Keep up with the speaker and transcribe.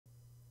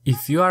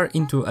If you are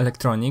into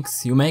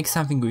electronics, you make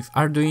something with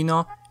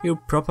Arduino, you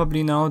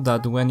probably know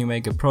that when you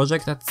make a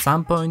project at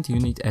some point you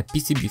need a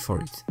PCB for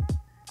it.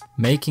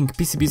 Making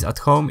PCBs at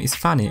home is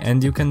funny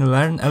and you can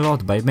learn a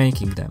lot by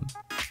making them.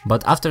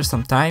 But after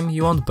some time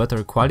you want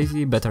better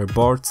quality, better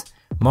boards,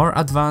 more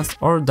advanced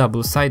or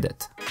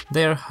double-sided.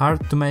 They are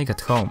hard to make at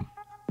home.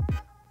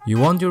 You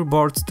want your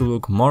boards to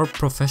look more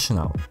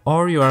professional,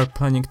 or you are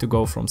planning to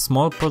go from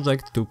small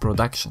project to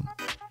production.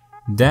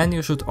 Then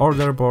you should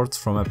order boards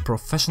from a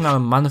professional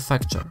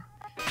manufacturer,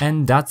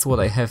 and that's what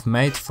I have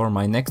made for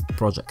my next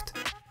project.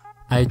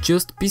 I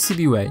chose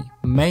PCB way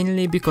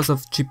mainly because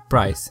of cheap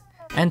price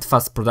and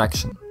fast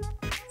production.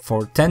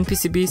 For 10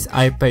 PCBs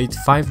I paid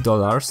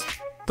 $5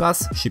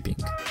 plus shipping.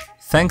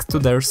 Thanks to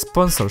their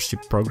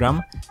sponsorship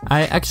program,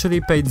 I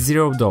actually paid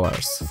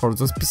 $0 for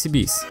those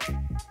PCBs.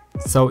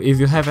 So if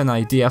you have an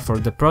idea for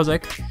the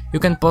project, you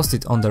can post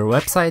it on their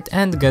website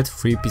and get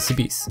free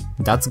PCBs.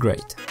 That's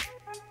great.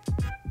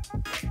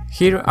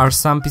 Here are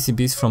some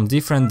PCBs from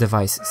different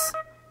devices.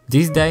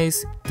 These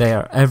days they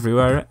are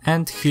everywhere,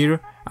 and here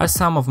are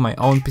some of my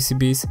own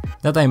PCBs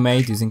that I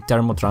made using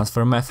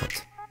thermotransfer method.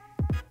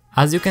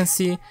 As you can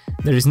see,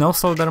 there is no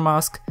solder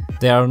mask,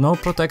 they are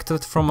not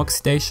protected from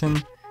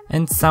oxidation,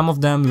 and some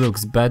of them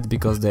looks bad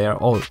because they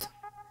are old.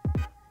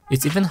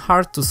 It's even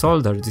hard to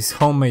solder these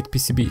homemade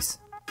PCBs.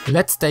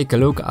 Let's take a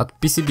look at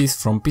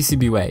PCBs from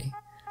PCBWay.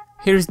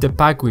 Here's the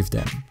pack with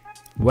them.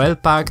 Well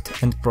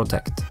packed and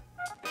protect.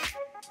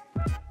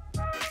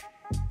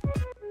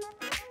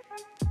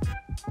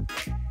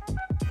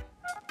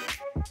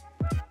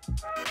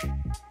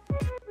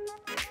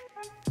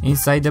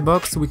 Inside the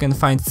box we can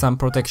find some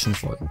protection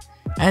foil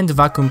and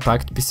vacuum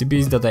packed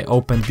PCBs that I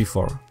opened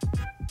before.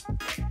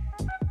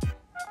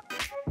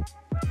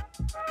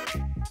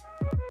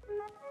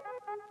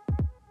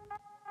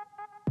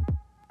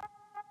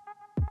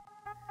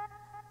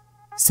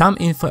 Some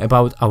info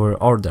about our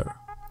order.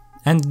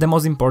 And the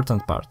most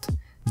important part,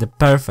 the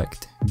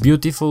perfect,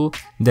 beautiful,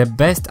 the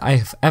best I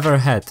have ever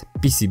had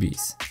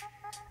PCBs.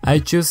 I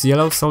choose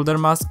yellow solder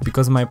mask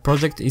because my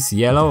project is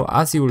yellow,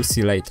 as you will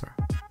see later.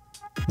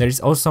 There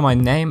is also my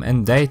name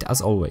and date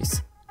as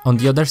always. On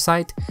the other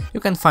side you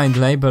can find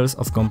labels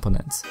of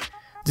components.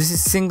 This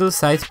is single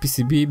side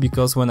PCB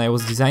because when I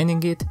was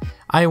designing it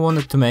I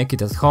wanted to make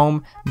it at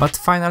home, but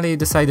finally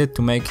decided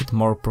to make it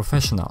more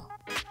professional.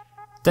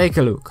 Take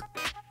a look.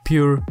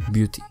 Pure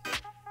beauty.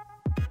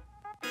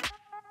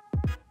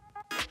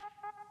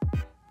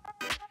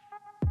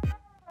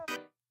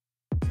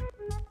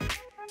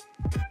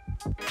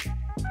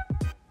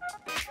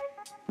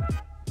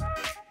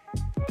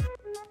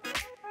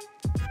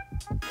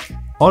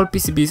 All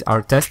PCBs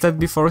are tested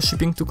before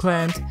shipping to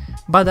client,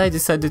 but I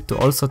decided to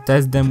also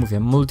test them with a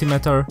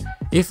multimeter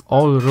if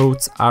all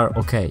routes are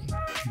okay.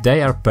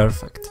 They are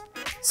perfect.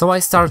 So I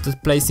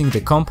started placing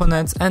the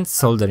components and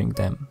soldering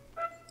them.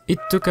 It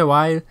took a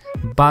while,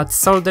 but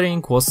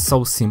soldering was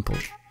so simple.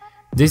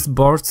 These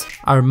boards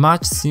are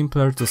much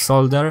simpler to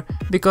solder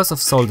because of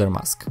solder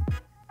mask.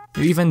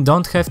 You even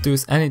don't have to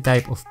use any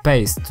type of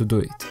paste to do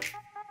it.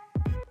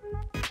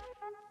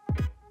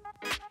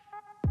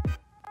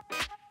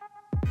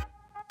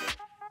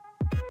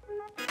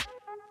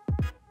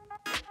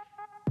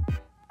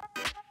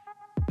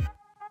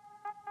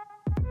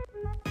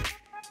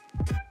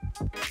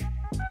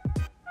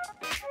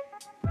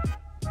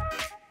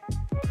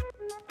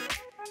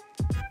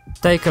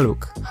 Take a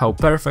look how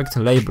perfect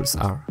labels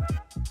are.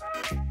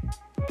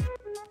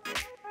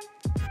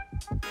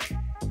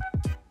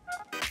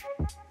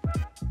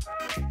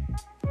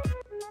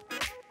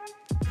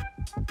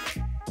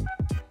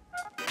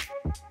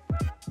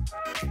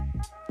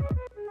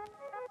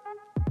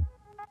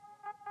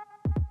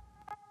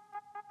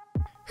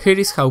 Here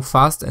is how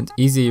fast and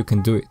easy you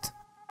can do it.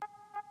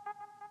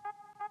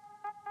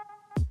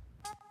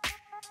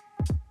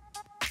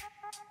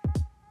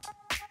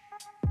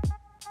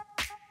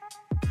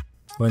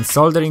 When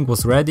soldering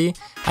was ready,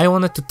 I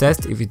wanted to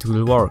test if it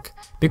will work,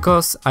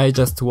 because I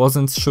just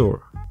wasn't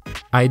sure.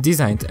 I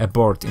designed a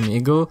board in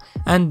Eagle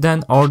and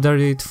then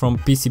ordered it from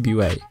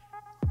PCBWay.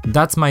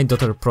 That's my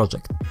daughter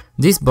project.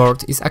 This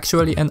board is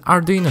actually an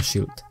Arduino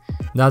shield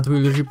that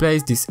will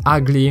replace this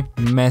ugly,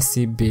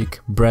 messy, big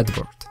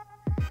breadboard.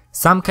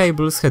 Some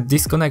cables had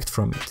disconnect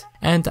from it,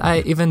 and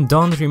I even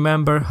don't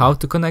remember how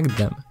to connect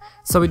them,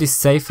 so it is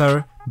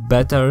safer,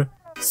 better,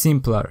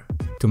 simpler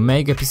to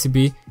make a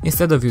PCB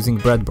instead of using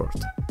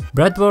breadboard.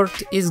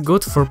 Breadboard is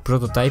good for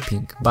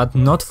prototyping, but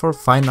not for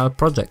final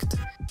project.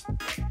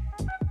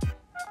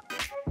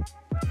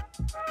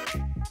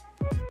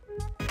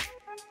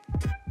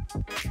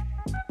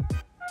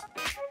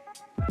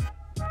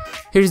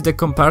 Here is the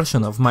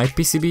comparison of my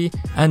PCB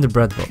and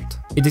breadboard.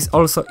 It is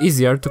also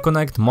easier to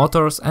connect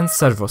motors and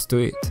servos to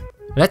it.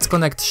 Let's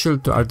connect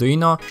shield to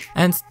Arduino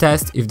and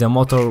test if the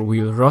motor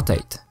will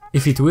rotate.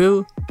 If it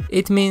will,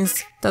 it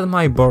means that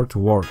my board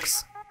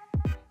works.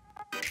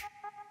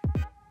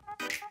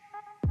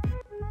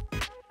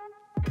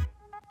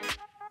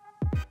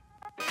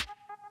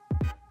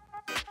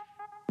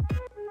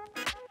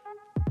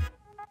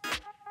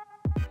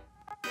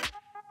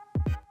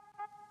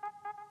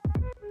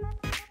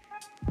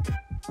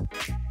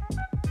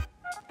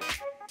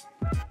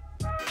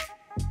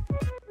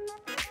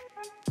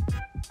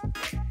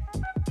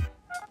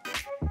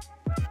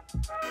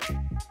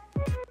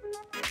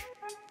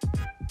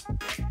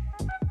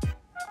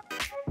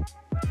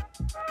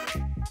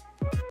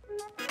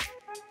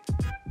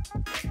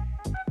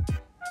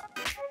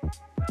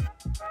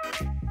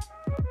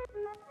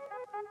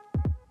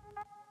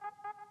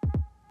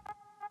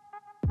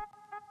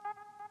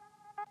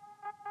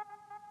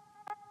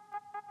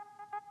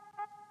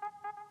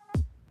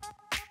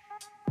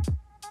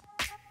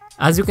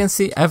 As you can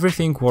see,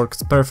 everything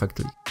works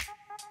perfectly.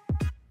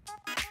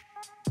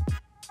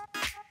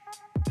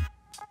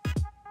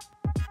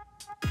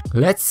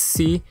 Let's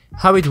see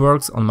how it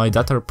works on my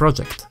data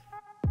project.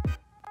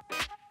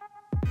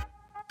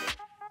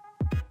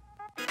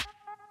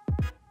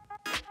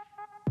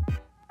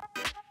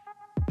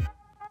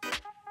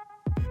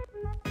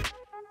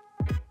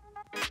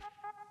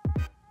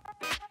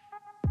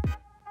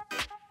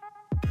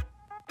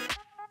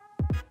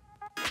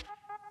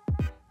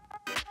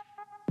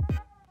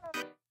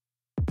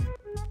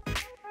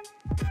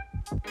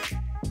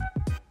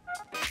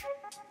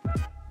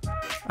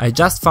 I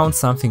just found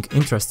something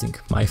interesting,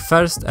 my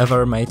first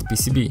ever made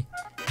PCB.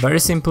 Very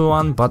simple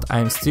one, but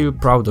I'm still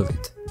proud of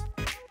it.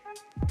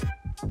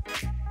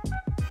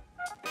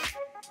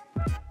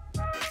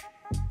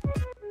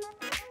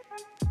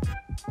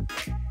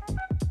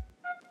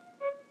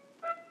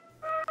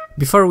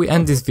 Before we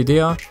end this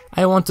video,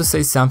 I want to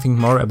say something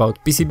more about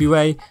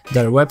PCBWay,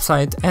 their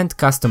website and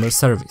customer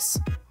service.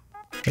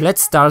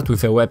 Let's start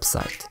with a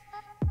website.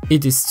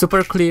 It is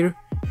super clear,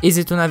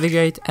 easy to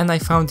navigate, and I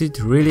found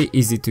it really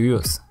easy to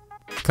use.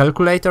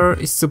 Calculator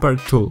is super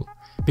tool,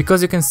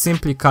 because you can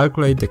simply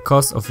calculate the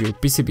cost of your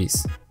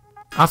PCBs.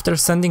 After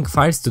sending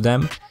files to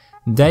them,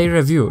 they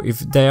review if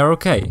they are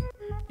okay.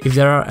 If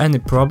there are any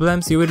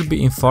problems, you will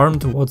be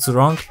informed what's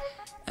wrong,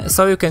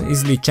 so you can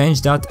easily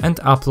change that and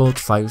upload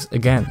files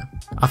again.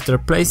 After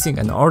placing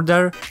an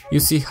order, you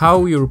see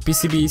how your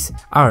PCBs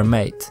are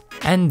made,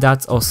 and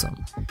that's awesome.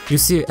 You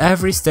see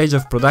every stage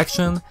of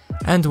production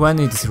and when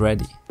it is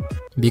ready.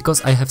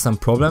 Because I have some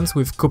problems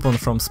with coupon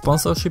from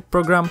sponsorship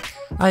program,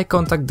 I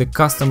contact the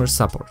customer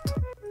support.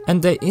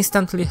 And they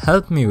instantly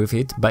help me with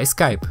it by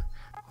Skype.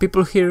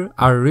 People here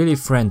are really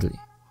friendly.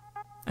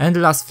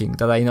 And last thing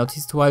that I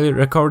noticed while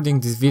recording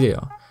this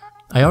video.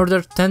 I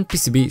ordered 10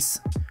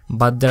 PCBs,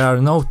 but there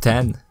are no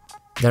 10,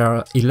 there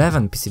are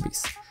 11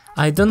 PCBs.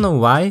 I don't know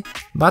why,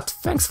 but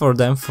thanks for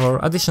them for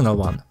additional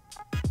one.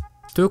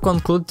 To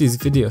conclude this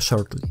video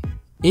shortly,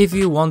 if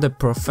you want the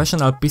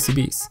professional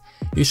PCBs,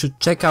 you should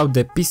check out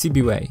the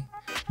PCBWay.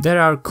 They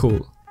are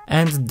cool,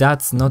 and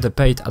that's not a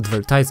paid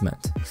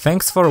advertisement.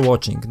 Thanks for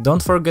watching,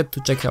 don't forget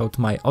to check out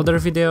my other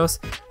videos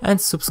and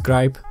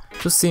subscribe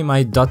to see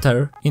my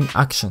daughter in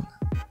action.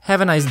 Have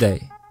a nice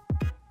day!